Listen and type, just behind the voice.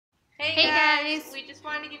guys. We just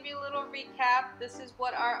wanted to give you a little recap. This is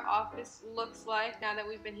what our office looks like now that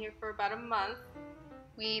we've been here for about a month.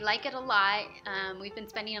 We like it a lot. We've been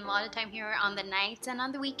spending a lot of time here on the nights and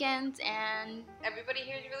on the weekends, and everybody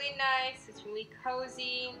here is really nice. It's really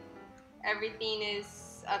cozy. Everything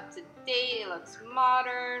is up to date. It looks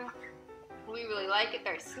modern. We really like it.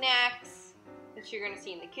 There's snacks that you're going to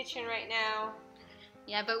see in the kitchen right now.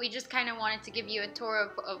 Yeah, but we just kind of wanted to give you a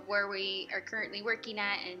tour of where we are currently working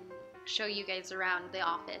at and show you guys around the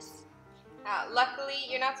office. Luckily,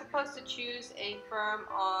 you're not supposed to choose a firm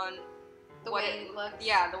on the way it looks.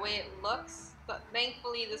 Yeah, the way it looks. But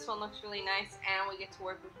thankfully, this one looks really nice, and we get to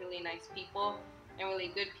work with really nice people and really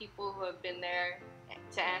good people who have been there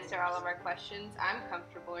to answer all of our questions. I'm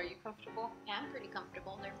comfortable. Are you comfortable? Yeah, I'm pretty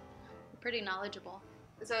comfortable. They're pretty knowledgeable.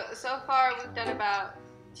 So far, we've done about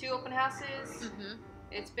 2 open houses. Mm-hmm.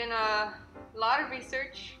 It's been a lot of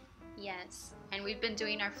research. Yes, and we've been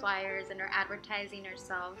doing our flyers and our advertising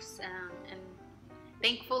ourselves, and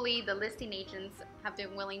thankfully the listing agents have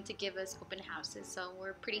been willing to give us open houses, so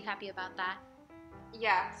we're pretty happy about that.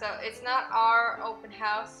 Yeah, so it's not our open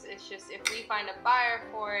house, it's just if we find a buyer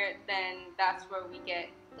for it, then that's where we get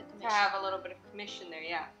to have a little bit of commission there,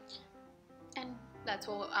 yeah. And that's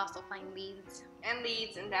where we'll also find leads. And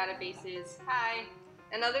leads and databases. Hi.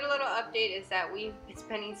 Another little update is that we've been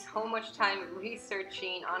spending so much time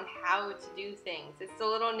researching on how to do things. It's the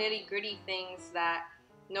little nitty-gritty things that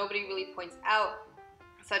nobody really points out,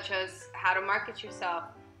 such as how to market yourself,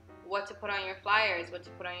 what to put on your flyers, what to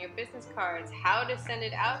put on your business cards, how to send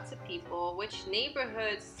it out to people, which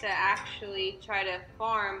neighborhoods to actually try to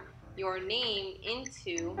farm your name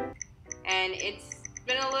into, and it's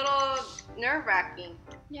been a little nerve-wracking.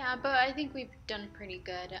 Yeah, but I think we've done pretty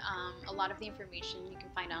good. A lot of the information you can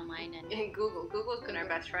find online and Google's been our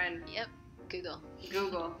best friend. Yep,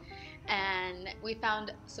 Google. And we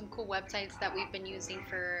found some cool websites that we've been using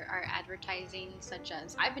for our advertising, such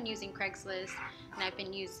as I've been using Craigslist, and I've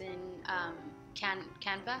been using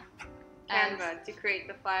Canva to create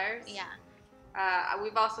the flyers. Yeah.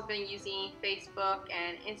 We've also been using Facebook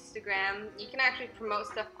and Instagram. You can actually promote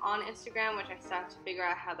stuff on Instagram, which I still have to figure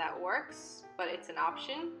out how that works, but it's an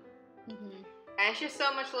option. Mm-hmm. And it's just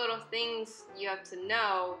so much little things you have to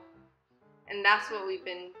know, and that's what we've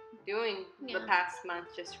been doing the past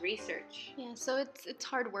month, just research. Yeah, so it's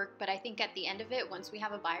hard work, but I think at the end of it, once we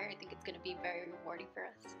have a buyer, I think it's going to be very rewarding for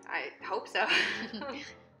us. I hope so.